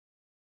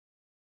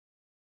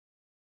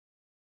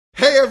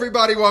Hey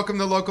everybody, welcome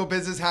to Local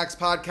Business Hacks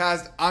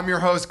Podcast. I'm your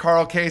host,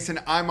 Carl Case,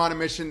 and I'm on a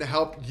mission to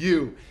help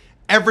you.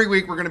 Every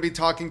week, we're going to be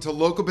talking to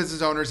local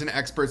business owners and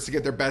experts to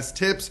get their best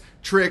tips,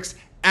 tricks,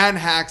 and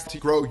hacks to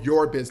grow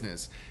your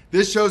business.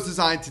 This show is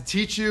designed to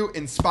teach you,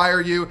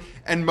 inspire you,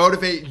 and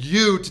motivate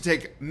you to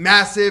take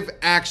massive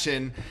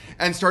action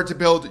and start to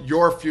build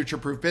your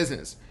future-proof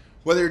business.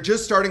 Whether you're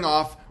just starting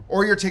off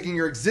or you're taking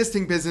your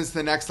existing business to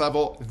the next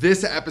level,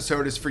 this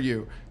episode is for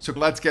you. So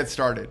let's get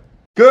started.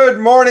 Good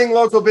morning,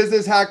 local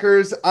business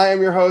hackers. I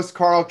am your host,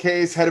 Carl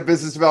Case, Head of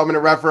Business Development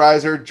at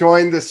Referizer,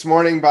 joined this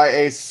morning by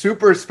a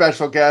super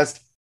special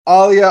guest,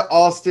 Alia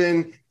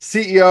Alston,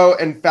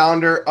 CEO and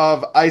founder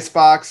of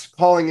Icebox,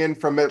 calling in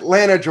from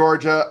Atlanta,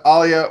 Georgia.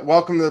 Alia,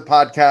 welcome to the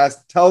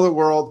podcast. Tell the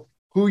world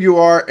who you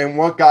are and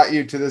what got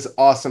you to this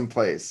awesome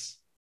place.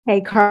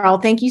 Hey, Carl,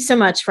 thank you so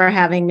much for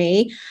having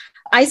me.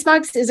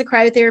 Icebox is a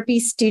cryotherapy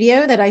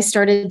studio that I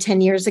started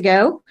 10 years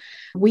ago.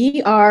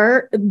 We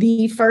are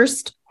the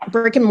first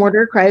brick and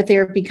mortar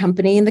cryotherapy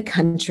company in the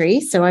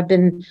country. So I've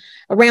been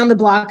around the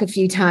block a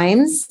few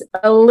times.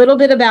 A little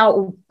bit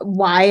about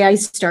why I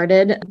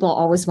started. People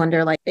always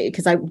wonder,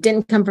 because I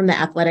didn't come from the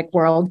athletic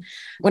world.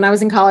 When I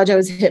was in college, I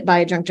was hit by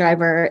a drunk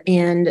driver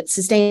and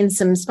sustained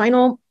some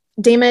spinal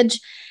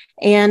damage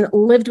and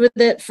lived with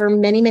it for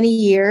many, many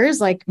years,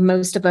 like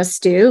most of us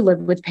do, live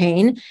with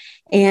pain.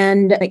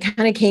 And it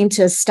kind of came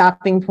to a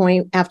stopping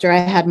point after I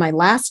had my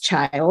last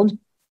child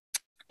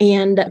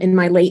and in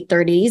my late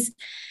 30s.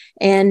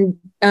 And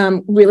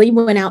really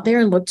went out there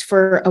and looked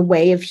for a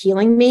way of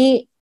healing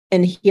me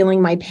and healing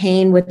my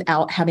pain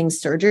without having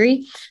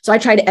surgery. So I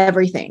tried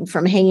everything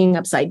from hanging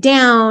upside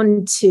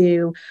down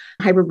to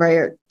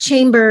hyperbaric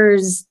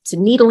chambers to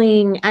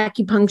needling,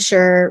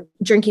 acupuncture,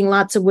 drinking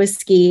lots of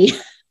whiskey,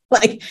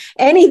 like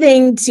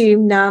anything to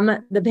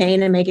numb the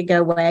pain and make it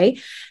go away.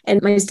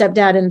 And my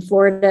stepdad in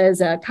Florida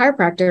is a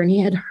chiropractor, and he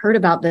had heard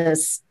about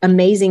this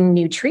amazing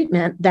new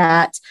treatment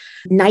that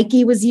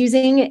Nike was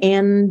using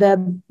and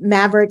the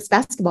Mavericks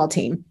basketball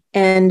team.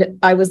 And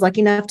I was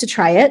lucky enough to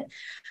try it.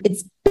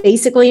 It's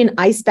basically an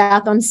ice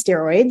bath on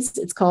steroids.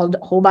 It's called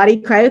whole body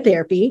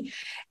cryotherapy.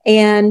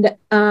 And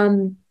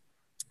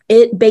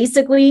it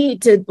basically,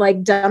 to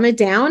dumb it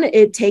down,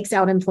 it takes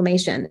out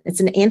inflammation. It's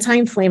an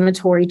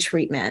anti-inflammatory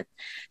treatment.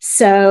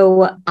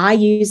 So I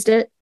used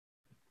it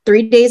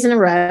 3 days in a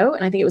row,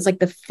 and I think it was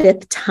the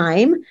fifth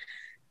time.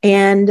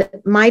 And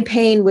my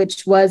pain,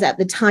 which was at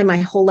the time, my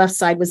whole left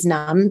side was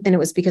numb, and it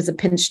was because of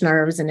pinched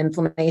nerves and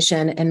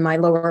inflammation, and my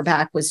lower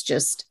back was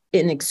just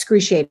in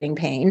excruciating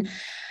pain.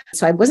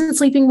 So I wasn't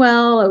sleeping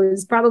well. I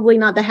was probably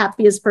not the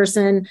happiest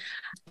person.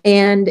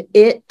 And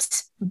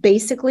it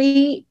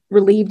basically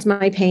relieved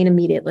my pain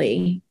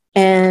immediately.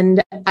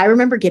 And I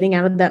remember getting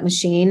out of that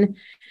machine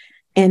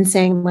and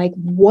saying,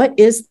 what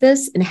is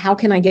this? And how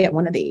can I get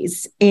one of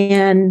these?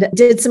 And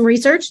did some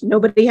research.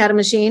 Nobody had a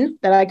machine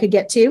that I could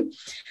get to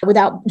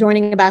without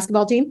joining a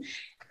basketball team.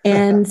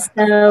 And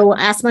so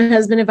I asked my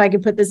husband if I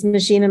could put this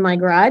machine in my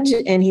garage,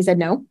 and he said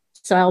no.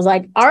 So I was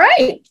like, all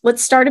right,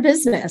 let's start a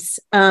business.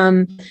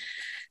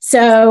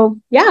 So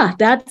yeah,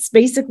 that's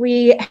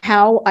basically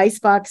how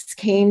Icebox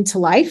came to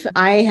life.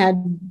 I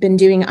had been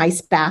doing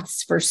ice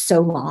baths for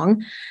so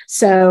long.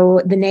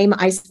 So the name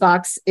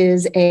Icebox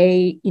is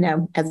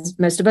as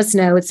most of us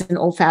know, it's an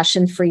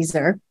old-fashioned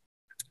freezer.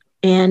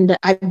 And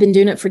I've been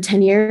doing it for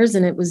 10 years,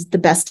 and it was the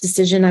best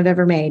decision I've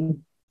ever made.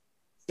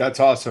 That's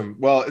awesome.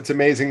 Well, it's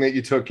amazing that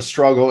you took a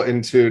struggle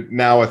into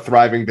now a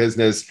thriving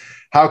business.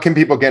 How can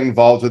people get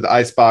involved with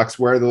Icebox?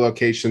 Where are the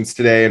locations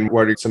today, and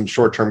what are some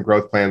short-term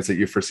growth plans that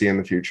you foresee in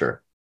the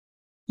future?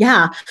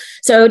 Yeah.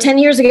 So 10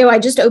 years ago, I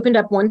just opened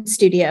up one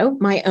studio,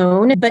 my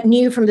own, but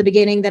knew from the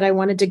beginning that I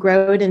wanted to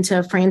grow it into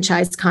a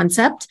franchise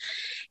concept.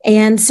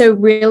 And so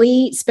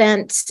really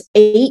spent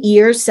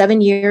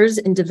 7 years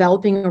in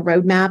developing a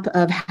roadmap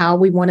of how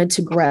we wanted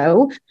to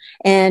grow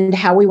and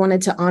how we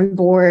wanted to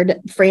onboard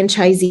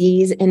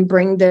franchisees and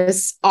bring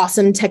this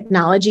awesome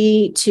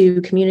technology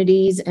to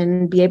communities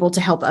and be able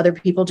to help other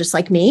people just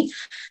like me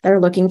that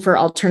are looking for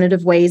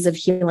alternative ways of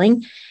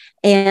healing.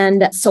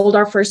 And sold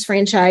our first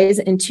franchise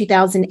in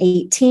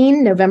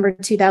 2018, November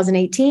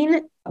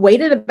 2018.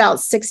 Waited about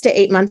 6 to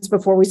 8 months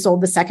before we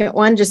sold the second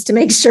one, just to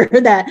make sure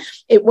that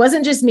it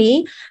wasn't just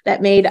me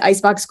that made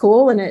Icebox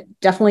cool, and it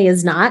definitely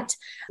is not.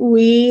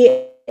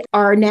 We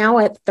are now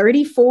at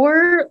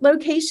 34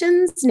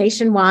 locations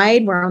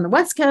nationwide. We're on the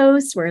West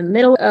Coast, we're in the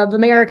middle of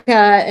America,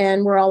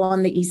 and we're all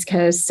on the East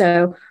Coast.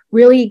 So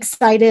really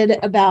excited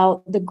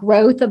about the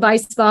growth of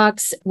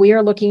Icebox. We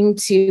are looking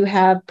to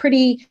have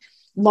pretty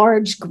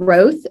large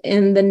growth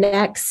in the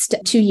next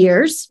 2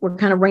 years. We're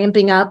kind of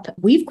ramping up.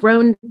 We've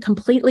grown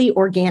completely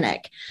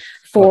organic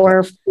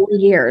for 4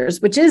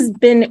 years, which has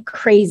been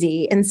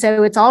crazy. And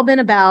so it's all been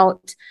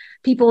about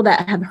people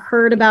that have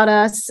heard about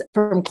us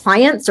from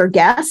clients or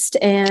guests.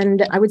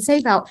 And I would say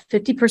about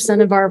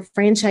 50% of our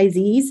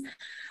franchisees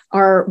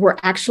were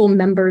actual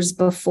members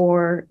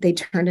before they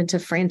turned into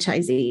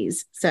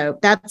franchisees. So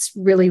that's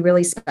really,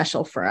 really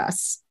special for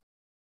us.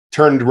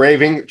 turned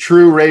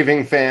true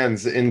raving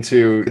fans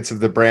into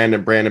the brand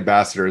and brand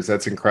ambassadors.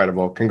 That's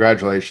incredible.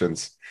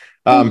 Congratulations.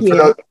 Thank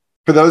you.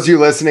 For those of you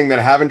listening that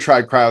haven't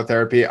tried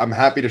cryotherapy, I'm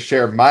happy to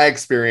share my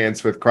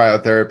experience with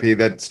cryotherapy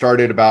that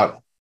started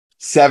about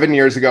 7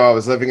 years ago. I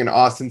was living in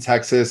Austin,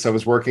 Texas. I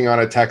was working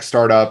on a tech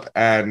startup,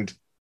 and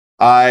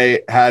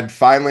I had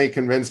finally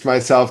convinced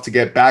myself to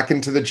get back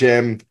into the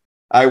gym.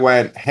 I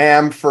went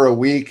ham for a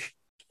week,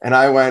 and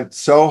I went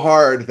so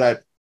hard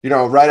that,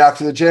 right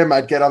after the gym,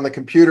 I'd get on the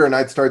computer and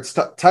I'd start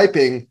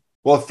typing.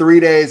 Well, 3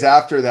 days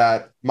after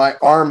that, my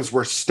arms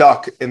were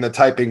stuck in the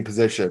typing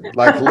position,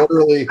 like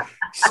literally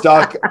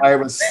stuck. I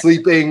was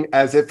sleeping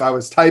as if I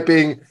was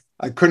typing.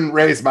 I couldn't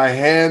raise my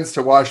hands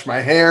to wash my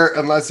hair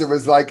unless it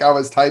was like I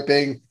was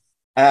typing.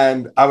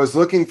 And I was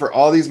looking for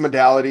all these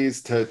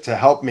modalities to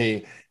help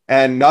me,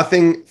 and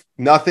nothing,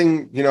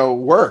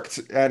 worked.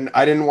 And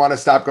I didn't want to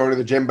stop going to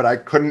the gym, but I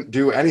couldn't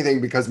do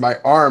anything because my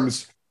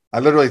arms, I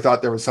literally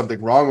thought there was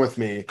something wrong with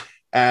me.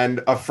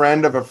 And a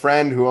friend of a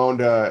friend who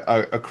owned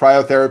a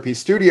cryotherapy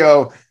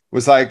studio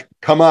was like,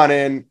 come on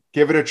in,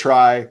 give it a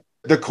try.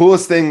 The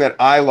coolest thing that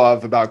I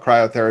love about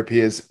cryotherapy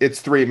is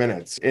it's 3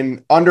 minutes.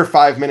 In under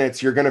 5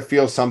 minutes, you're going to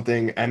feel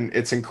something, and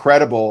it's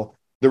incredible.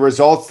 The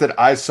results that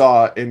I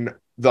saw in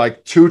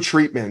like 2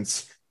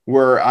 treatments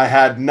where I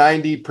had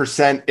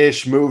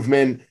 90%-ish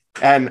movement,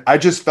 and I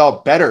just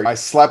felt better. I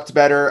slept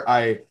better.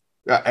 I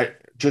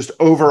just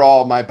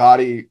overall, my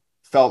body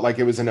felt like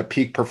it was in a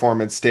peak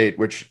performance state,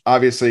 which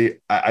obviously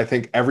I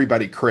think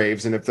everybody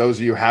craves. And if those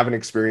of you haven't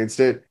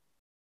experienced it,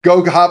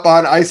 go hop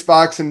on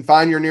Icebox and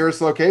find your nearest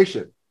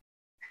location.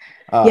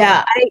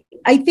 Yeah,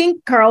 I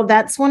think, Carl,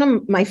 that's one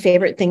of my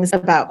favorite things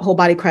about whole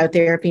body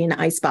cryotherapy and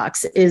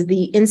Icebox is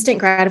the instant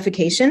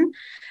gratification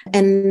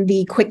and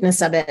the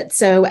quickness of it.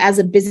 So as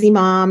a busy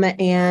mom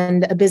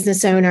and a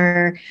business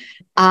owner,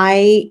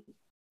 I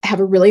have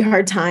a really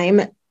hard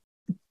time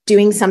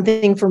doing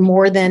something for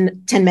more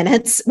than 10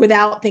 minutes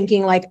without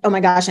thinking like, oh my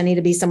gosh, I need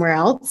to be somewhere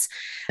else.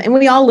 And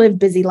we all live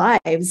busy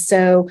lives.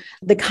 So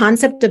the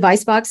concept of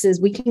Icebox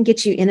is we can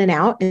get you in and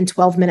out in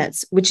 12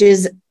 minutes, which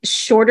is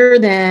shorter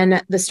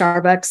than the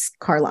Starbucks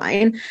car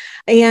line.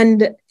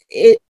 And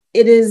it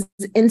is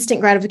instant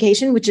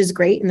gratification, which is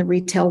great in the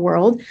retail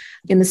world,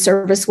 in the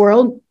service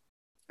world,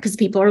 because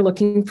people are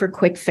looking for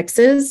quick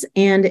fixes,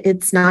 and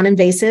it's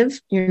non-invasive.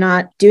 You're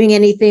not doing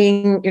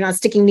anything. You're not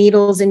sticking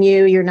needles in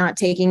you. You're not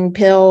taking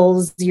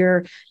pills.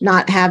 You're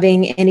not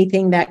having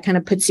anything that kind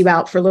of puts you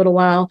out for a little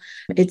while.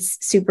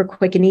 It's super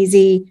quick and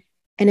easy.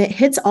 And it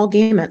hits all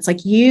gamuts.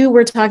 Like you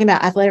were talking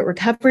about athletic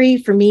recovery.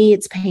 For me,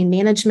 it's pain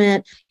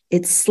management,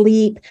 it's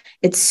sleep,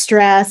 it's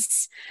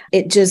stress.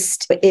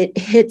 It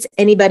hits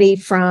anybody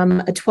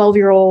from a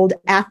 12-year-old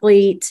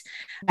athlete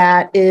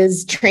that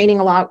is training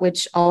a lot,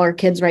 which all our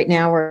kids right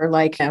now are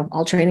like,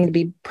 all training to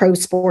be pro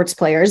sports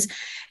players,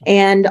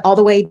 and all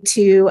the way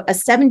to a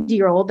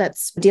 70-year-old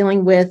that's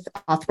dealing with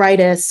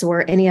arthritis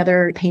or any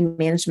other pain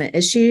management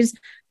issues,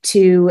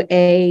 to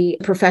a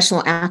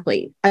professional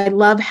athlete. I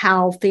love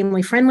how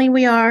family friendly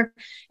we are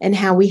and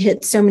how we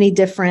have so many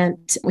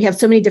different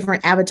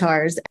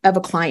avatars of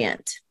a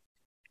client.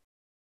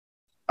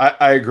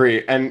 I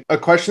agree. And a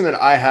question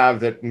that I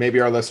have that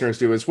maybe our listeners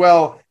do as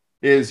well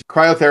is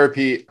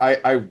cryotherapy.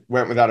 I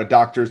went without a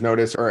doctor's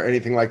notice or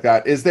anything like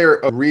that. Is there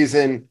a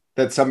reason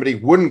that somebody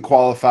wouldn't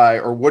qualify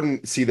or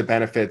wouldn't see the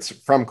benefits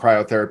from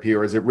cryotherapy,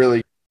 or is it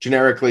really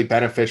generically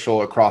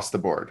beneficial across the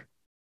board?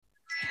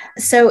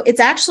 So it's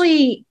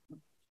actually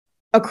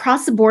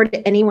across the board.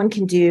 Anyone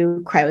can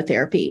do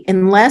cryotherapy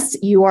unless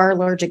you are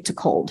allergic to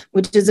cold,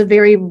 which is a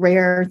very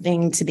rare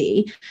thing to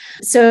be.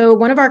 So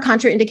one of our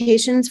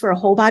contraindications for a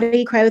whole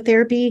body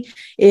cryotherapy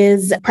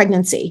is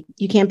pregnancy.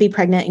 You can't be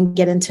pregnant and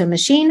get into a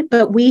machine,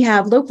 but we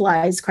have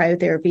localized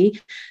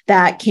cryotherapy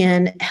that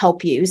can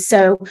help you.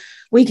 So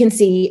we can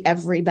see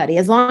everybody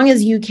as long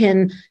as you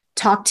can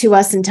talk to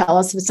us and tell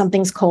us if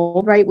something's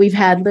cold, right? We've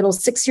had little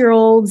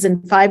 6-year-olds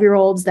and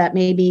 5-year-olds that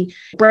maybe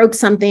broke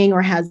something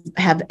or have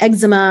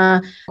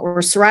eczema or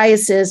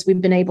psoriasis.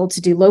 We've been able to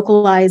do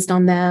localized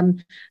on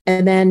them.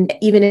 And then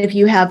even if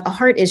you have a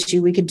heart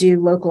issue, we could do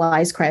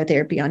localized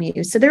cryotherapy on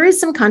you. So there is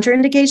some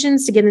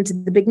contraindications to get into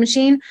the big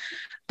machine,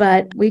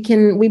 but we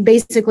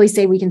basically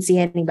say we can see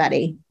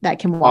anybody that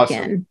can walk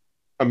in.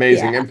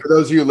 Amazing. Yeah. And for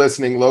those of you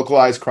listening,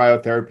 localized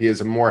cryotherapy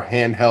is a more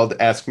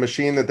handheld-esque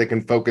machine that they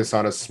can focus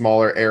on a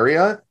smaller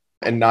area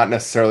and not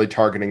necessarily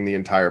targeting the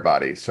entire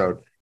body. So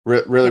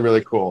really,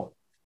 really cool.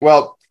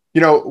 Well,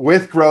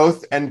 with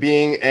growth and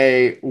being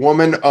a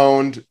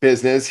woman-owned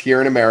business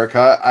here in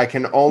America, I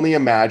can only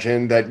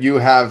imagine that you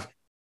have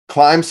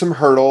climbed some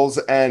hurdles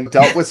and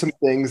dealt with some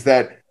things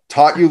that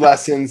taught you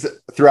lessons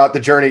throughout the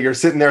journey. You're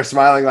sitting there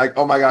smiling like,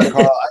 oh my God,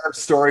 Carl, I have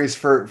stories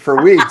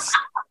for weeks.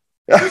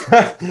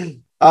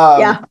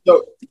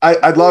 So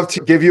I'd love to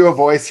give you a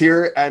voice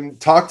here and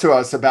talk to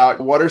us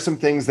about what are some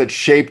things that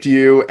shaped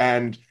you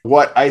and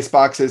what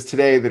Icebox is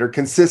today that are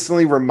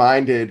consistently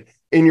reminded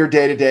in your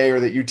day-to-day, or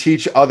that you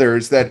teach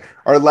others, that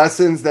are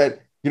lessons that,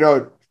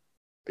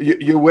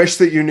 You wish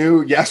that you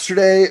knew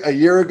yesterday, a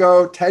year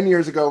ago, 10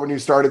 years ago when you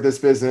started this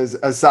business,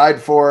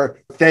 aside for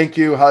thank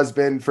you,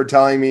 husband, for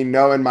telling me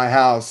no in my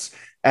house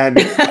and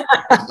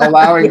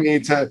allowing me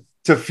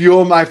to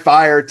fuel my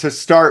fire to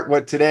start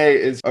what today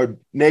is a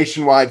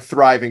nationwide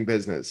thriving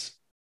business.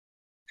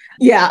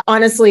 Yeah,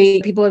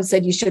 honestly, people have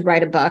said you should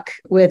write a book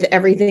with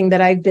everything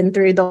that I've been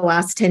through the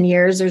last 10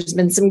 years. There's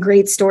been some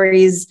great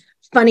stories,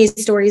 funny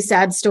stories,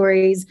 sad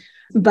stories,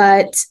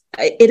 but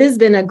it has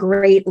been a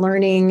great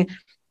learning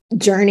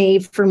journey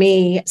for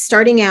me.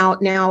 Starting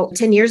out now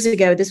 10 years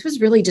ago, this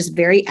was really just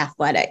very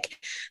athletic.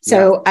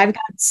 So I've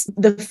got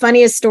the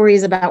funniest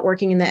stories about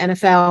working in the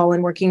NFL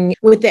and working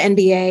with the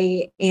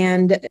NBA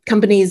and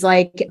companies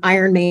like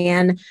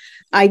Ironman.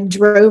 I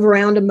drove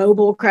around a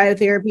mobile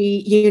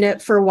cryotherapy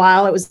unit for a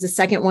while. It was the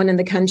second one in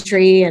the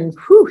country. And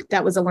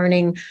that was a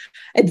learning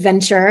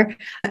adventure.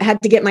 I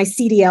had to get my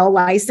CDL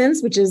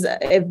license, which is,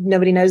 if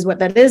nobody knows what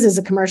that is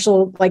a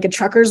commercial, like a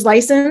trucker's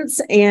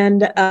license.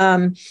 And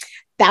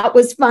that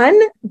was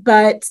fun,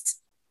 but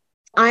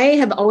I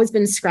have always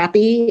been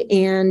scrappy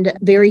and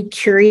very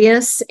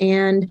curious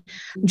and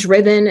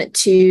driven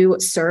to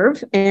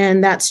serve.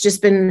 And that's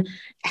just been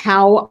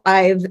how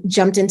I've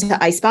jumped into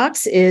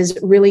Icebox, is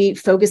really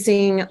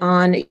focusing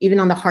on, even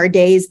on the hard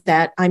days,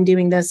 that I'm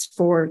doing this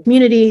for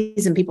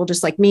communities and people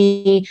just like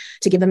me,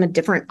 to give them a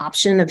different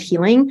option of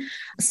healing.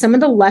 Some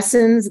of the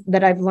lessons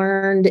that I've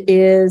learned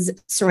is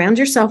surround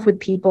yourself with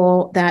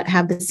people that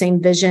have the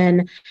same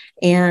vision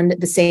and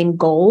the same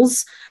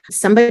goals.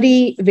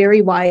 Somebody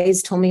very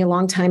wise told me a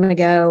long time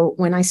ago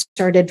when I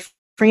started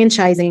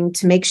franchising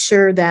to make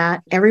sure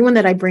that everyone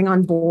that I bring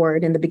on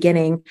board in the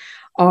beginning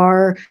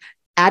are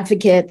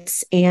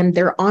advocates and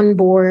they're on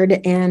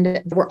board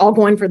and we're all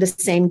going for the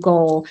same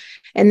goal.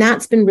 And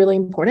that's been really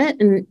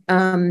important.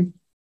 And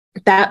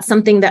that's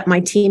something that my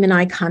team and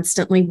I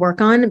constantly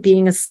work on.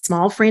 Being a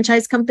small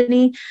franchise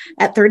company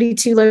at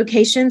 32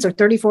 locations, or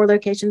 34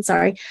 locations,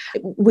 sorry,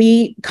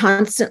 we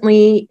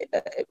constantly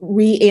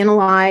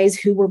reanalyze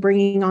who we're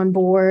bringing on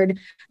board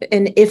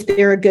and if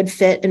they're a good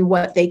fit and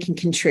what they can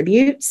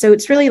contribute. So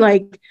it's really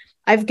like,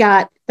 I've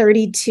got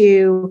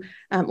 32,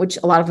 which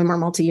a lot of them are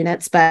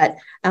multi-units, but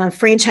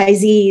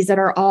franchisees that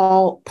are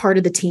all part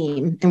of the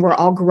team, and we're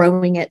all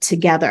growing it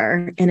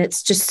together. And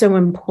it's just so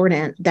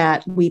important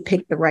that we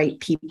pick the right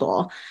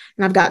people.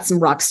 And I've got some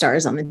rock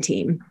stars on the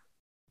team.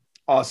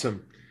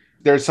 Awesome.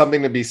 There's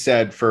something to be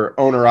said for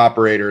owner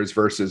operators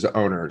versus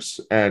owners.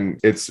 And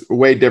it's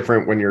way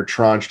different when you're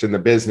tranched in the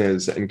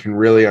business and can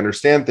really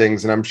understand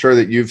things. And I'm sure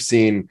that you've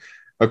seen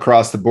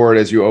across the board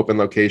as you open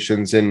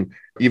locations, and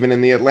even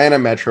in the Atlanta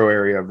metro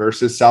area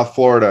versus South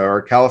Florida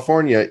or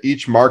California,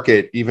 each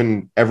market,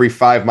 even every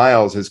 5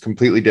 miles, is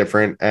completely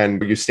different. And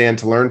you stand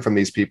to learn from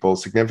these people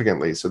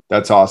significantly. So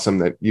that's awesome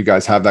that you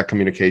guys have that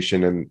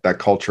communication and that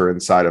culture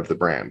inside of the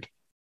brand.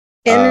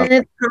 And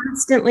it's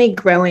constantly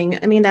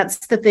growing. I mean,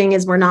 that's the thing,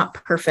 is we're not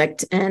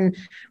perfect. And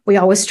we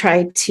always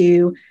try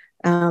to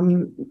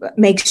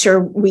make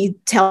sure we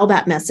tell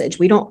that message.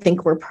 We don't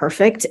think we're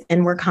perfect,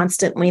 and we're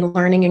constantly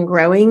learning and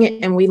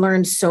growing. And we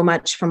learn so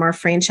much from our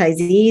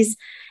franchisees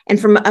and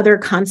from other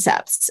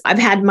concepts. I've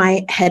had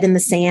my head in the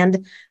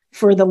sand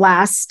for the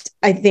last,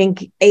 I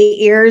think,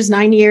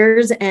 9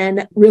 years,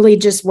 and really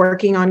just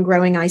working on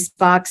growing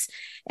Icebox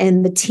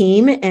and the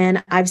team.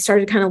 And I've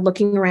started kind of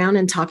looking around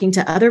and talking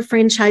to other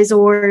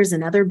franchisors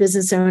and other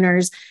business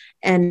owners.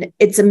 And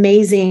it's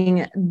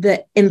amazing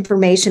the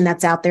information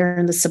that's out there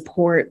and the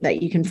support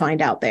that you can find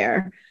out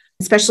there,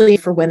 especially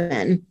for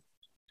women.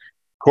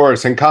 Of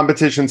course. And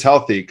competition's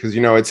healthy because,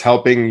 it's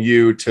helping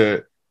you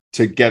to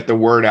get the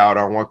word out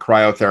on what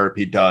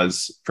cryotherapy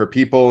does for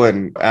people.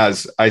 And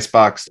as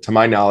Icebox, to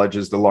my knowledge,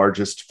 is the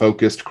largest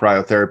focused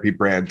cryotherapy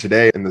brand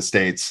today in the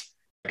States,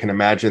 I can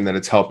imagine that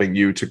it's helping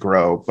you to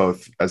grow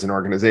both as an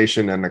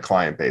organization and a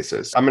client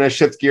basis. I'm going to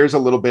shift gears a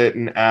little bit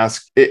and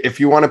ask if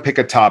you want to pick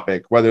a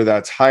topic, whether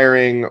that's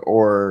hiring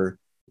or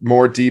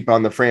more deep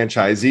on the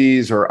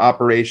franchisees or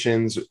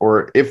operations,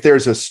 or if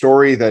there's a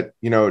story that,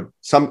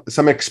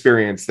 some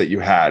experience that you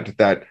had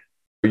that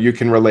you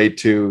can relate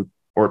to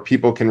or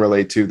people can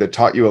relate to that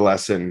taught you a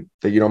lesson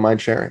that you don't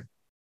mind sharing.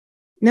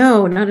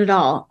 No, not at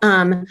all.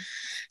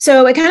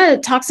 So it kind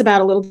of talks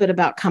about a little bit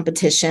about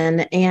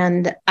competition,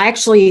 and I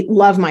actually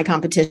love my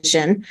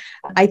competition.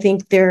 I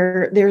think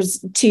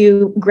there's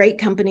two great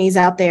companies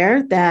out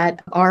there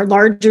that are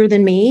larger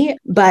than me,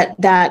 but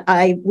that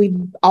we've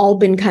all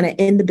been kind of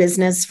in the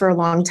business for a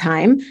long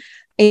time.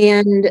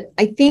 And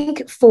I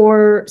think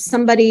for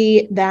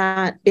somebody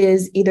that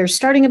is either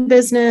starting a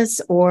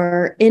business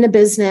or in a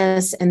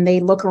business and they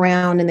look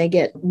around and they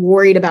get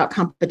worried about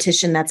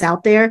competition that's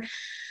out there,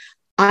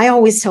 I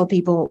always tell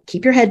people,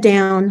 keep your head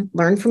down,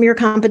 learn from your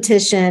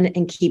competition,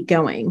 and keep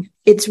going.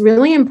 It's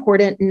really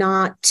important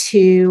not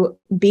to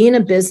be in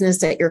a business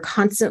that you're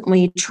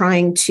constantly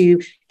trying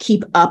to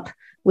keep up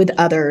with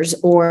others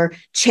or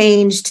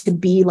change to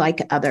be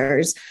like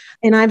others.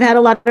 And I've had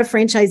a lot of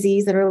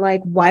franchisees that are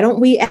like, why don't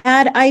we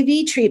add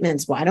IV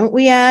treatments? Why don't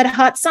we add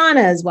hot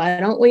saunas? Why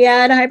don't we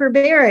add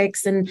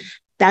hyperbarics? And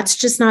that's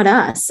just not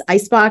us.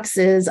 Icebox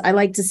is, I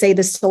like to say,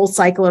 the soul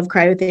cycle of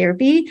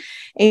cryotherapy.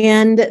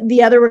 And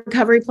the other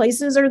recovery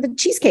places are the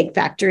cheesecake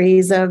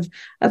factories of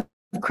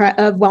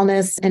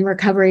wellness and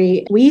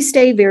recovery. We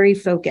stay very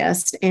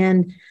focused.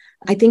 And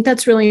I think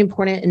that's really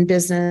important in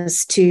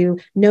business, to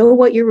know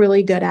what you're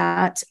really good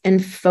at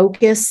and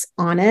focus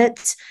on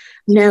it.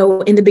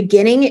 In the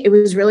beginning, it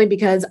was really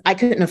because I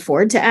couldn't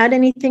afford to add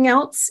anything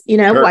else.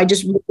 Sure. I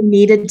just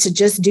needed to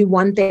just do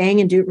one thing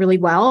and do it really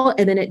well.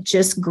 And then it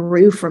just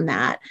grew from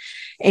that.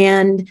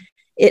 And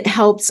it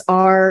helps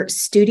our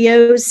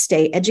studios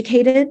stay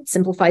educated.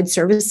 Simplified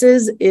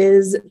Services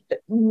is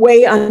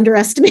way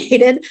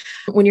underestimated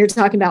when you're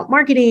talking about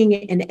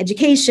marketing and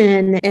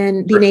education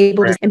and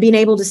being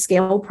able to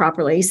scale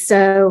properly.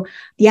 So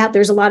yeah,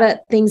 there's a lot of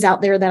things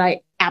out there that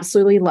I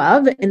absolutely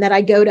love and that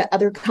I go to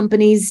other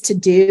companies to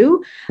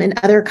do and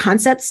other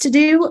concepts to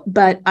do.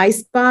 But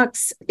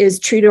Icebox is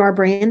true to our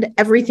brand.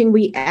 Everything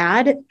we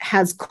add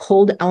has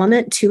cold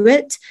element to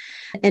it.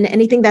 And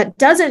anything that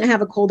doesn't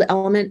have a cold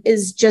element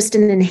is just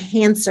an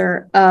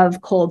enhancer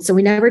of cold. So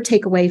we never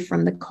take away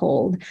from the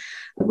cold.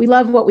 We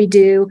love what we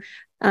do.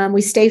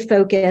 We stay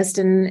focused.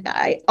 And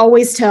I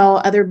always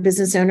tell other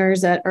business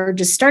owners that are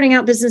just starting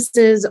out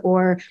businesses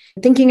or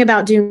thinking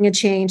about doing a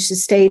change to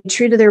stay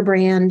true to their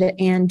brand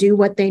and do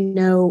what they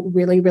know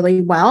really,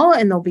 really well,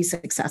 and they'll be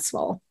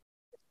successful.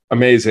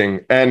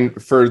 Amazing. And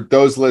for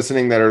those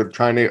listening that are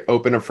trying to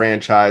open a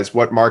franchise,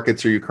 what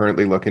markets are you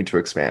currently looking to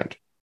expand?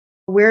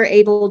 We're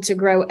able to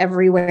grow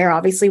everywhere.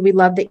 Obviously, we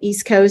love the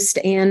East Coast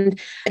and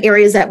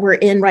areas that we're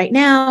in right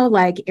now,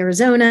 like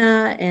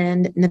Arizona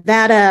and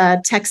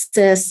Nevada,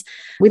 Texas.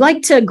 We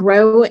like to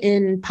grow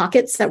in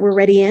pockets that we're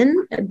already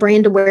in.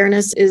 Brand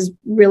awareness is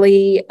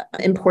really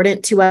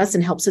important to us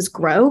and helps us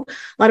grow.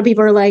 A lot of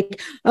people are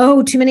like,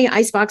 oh, too many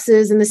ice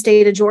boxes in the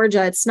state of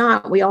Georgia. It's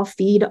not. We all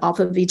feed off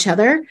of each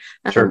other.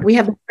 Sure. We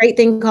have a great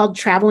thing called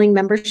traveling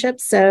membership.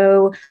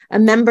 So a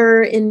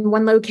member in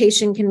one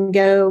location can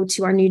go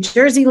to our New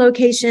Jersey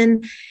location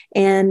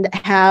and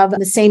have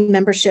the same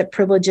membership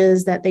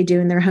privileges that they do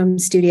in their home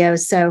studio.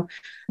 So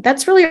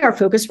that's really our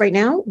focus right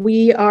now.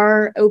 We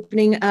are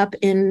opening up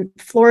in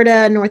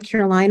Florida, North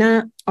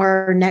Carolina,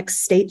 our next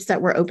states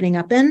that we're opening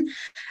up in.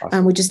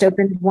 Awesome. We just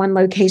opened one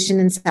location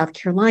in South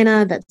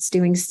Carolina that's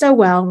doing so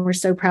well. We're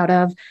so proud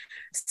of.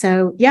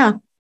 So yeah,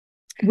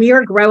 we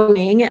are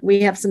growing.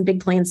 We have some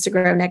big plans to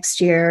grow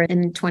next year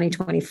in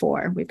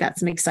 2024. We've got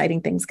some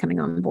exciting things coming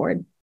on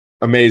board.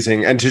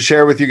 Amazing. And to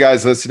share with you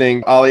guys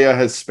listening, Alia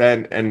has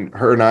spent, and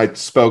her and I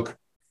spoke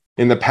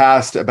in the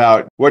past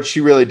about what she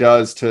really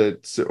does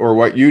or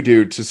what you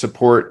do to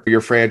support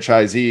your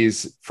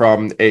franchisees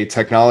from a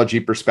technology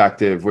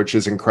perspective, which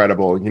is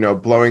incredible,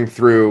 blowing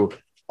through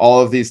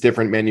all of these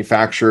different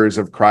manufacturers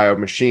of cryo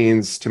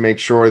machines to make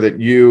sure that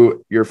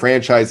your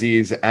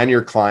franchisees and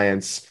your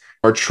clients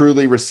are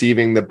truly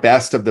receiving the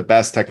best of the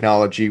best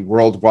technology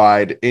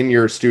worldwide in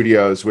your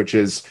studios, which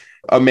is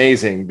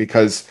amazing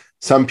because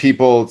some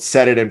people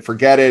set it and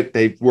forget it.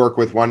 They work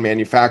with one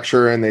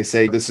manufacturer and they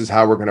say, this is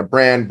how we're going to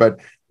brand,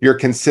 but you're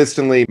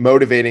consistently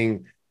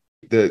motivating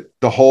the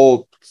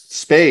whole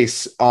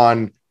space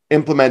on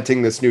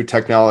implementing this new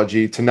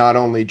technology to not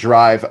only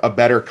drive a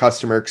better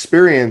customer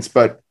experience,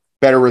 but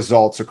better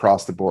results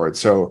across the board.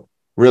 So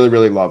really,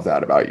 really love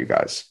that about you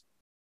guys.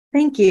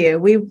 Thank you.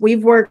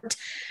 We've worked,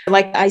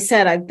 like I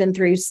said, I've been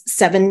through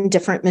 7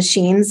 different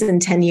machines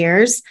in 10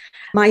 years.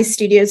 My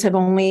studios have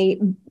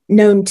only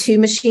known 2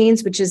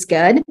 machines, which is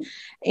good.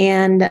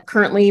 And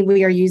currently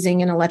we are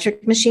using an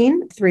electric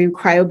machine through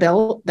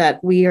CryoBuilt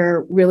that we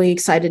are really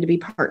excited to be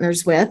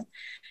partners with.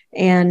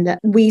 And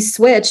we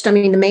switched. The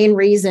main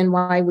reason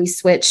why we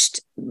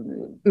switched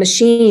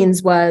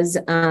machines was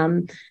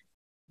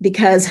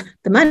because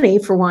the money,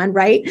 for one,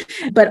 right?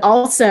 But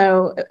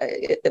also,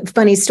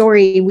 funny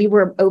story, we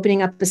were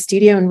opening up a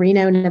studio in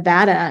Reno,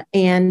 Nevada,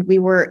 and we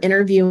were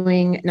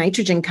interviewing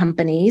nitrogen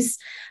companies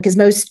because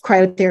most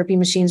cryotherapy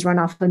machines run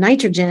off of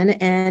nitrogen.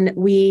 And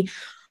we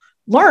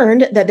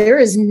learned that there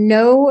is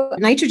no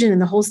nitrogen in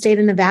the whole state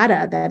of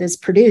Nevada that is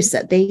produced,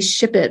 that they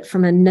ship it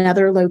from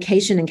another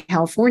location in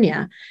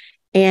California.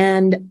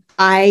 And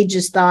I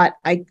just thought,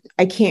 I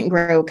can't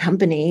grow a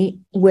company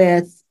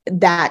with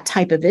that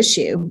type of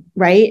issue,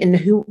 right?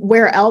 And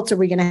where else are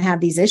we going to have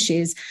these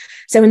issues?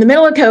 So in the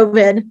middle of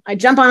COVID, I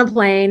jump on a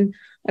plane,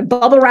 I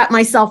bubble wrap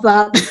myself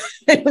up.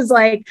 It was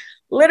like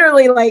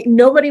literally like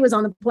nobody was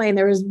on the plane.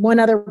 There was one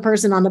other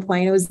person on the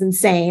plane. It was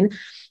insane.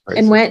 Crazy.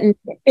 And went and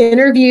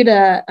interviewed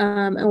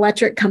an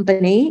electric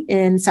company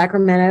in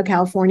Sacramento,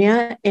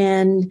 California,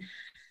 and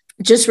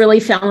just really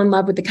fell in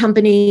love with the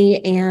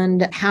company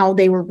and how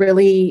they were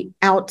really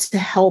out to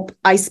help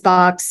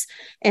Icebox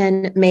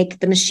and make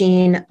the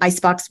machine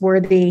Icebox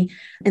worthy.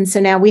 And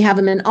so now we have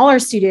them in all our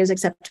studios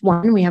except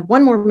one. We have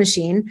one more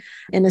machine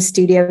in the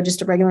studio,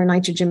 just a regular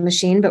nitrogen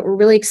machine, but we're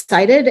really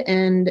excited.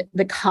 And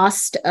the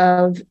cost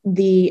of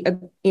the,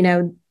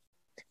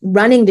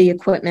 running the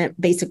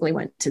equipment basically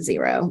went to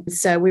zero.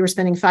 So we were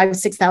spending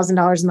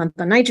 $5,000-$6,000 a month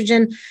on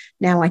nitrogen.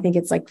 Now I think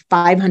it's like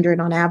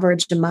 $500 on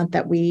average a month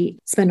that we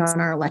spend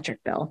on our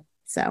electric bill.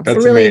 So that's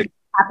we're really amazing.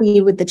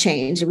 happy with the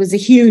change. It was a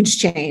huge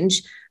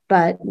change,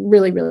 but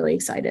really, really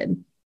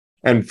excited.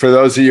 And for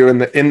those of you in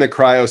the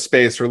cryo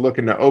space or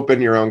looking to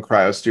open your own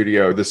cryo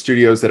studio, the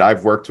studios that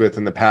I've worked with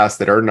in the past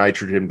that are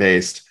nitrogen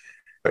based,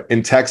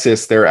 in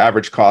Texas, their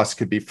average cost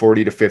could be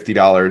 $40 to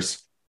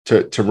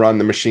 $50 to run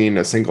the machine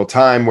a single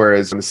time.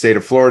 Whereas in the state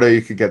of Florida,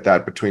 you could get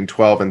that between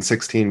 12 and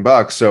 16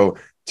 bucks. So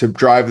to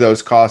drive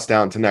those costs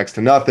down to next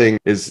to nothing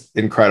is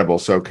incredible.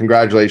 So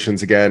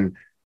congratulations again.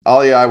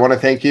 Alia, I want to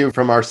thank you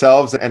from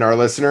ourselves and our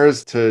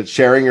listeners to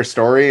sharing your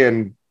story,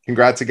 and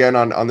congrats again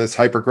on this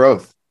hyper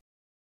growth.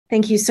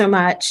 Thank you so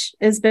much.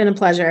 It's been a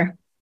pleasure.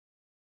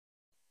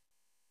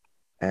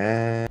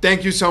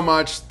 Thank you so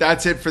much.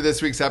 That's it for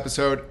this week's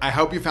episode. I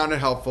hope you found it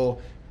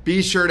helpful.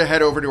 Be sure to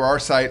head over to our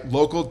site,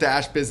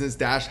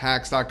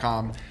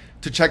 local-business-hacks.com,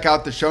 to check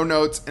out the show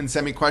notes and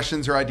send me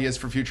questions or ideas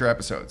for future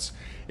episodes.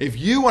 If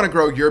you want to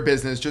grow your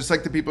business, just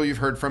like the people you've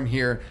heard from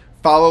here,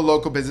 follow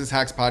Local Business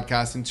Hacks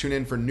Podcast and tune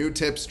in for new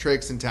tips,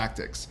 tricks, and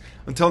tactics.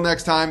 Until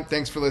next time,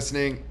 thanks for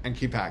listening and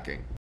keep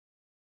hacking.